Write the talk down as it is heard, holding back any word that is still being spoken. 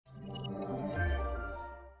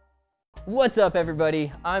What's up,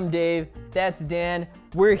 everybody? I'm Dave, that's Dan.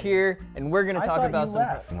 We're here, and we're gonna talk about some...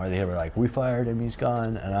 Where they were like, we fired him, he's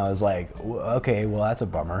gone. And I was like, okay, well, that's a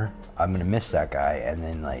bummer. I'm gonna miss that guy. And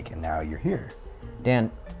then like, now you're here.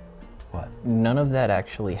 Dan. What? None of that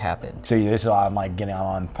actually happened. So you just saw I'm like getting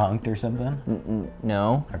on punked or something?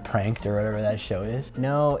 No. Or pranked or whatever that show is?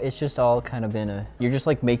 No, it's just all kind of you're just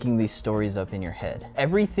like making these stories up in your head.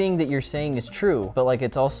 Everything that you're saying is true, but like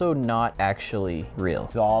it's also not actually real.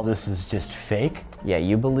 So all this is just fake? Yeah,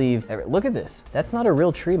 you believe, look at this. That's not a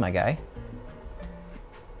real tree, my guy.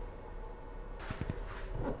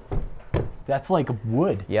 That's like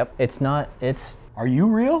wood. Yep, it's not, it's... Are you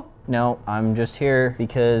real? No, I'm just here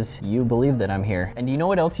because you believe that I'm here. And you know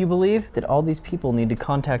what else you believe? That all these people need to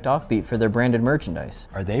contact Offbeat for their branded merchandise.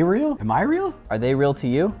 Are they real? Am I real? Are they real to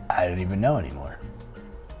you? I don't even know anymore.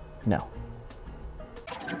 No.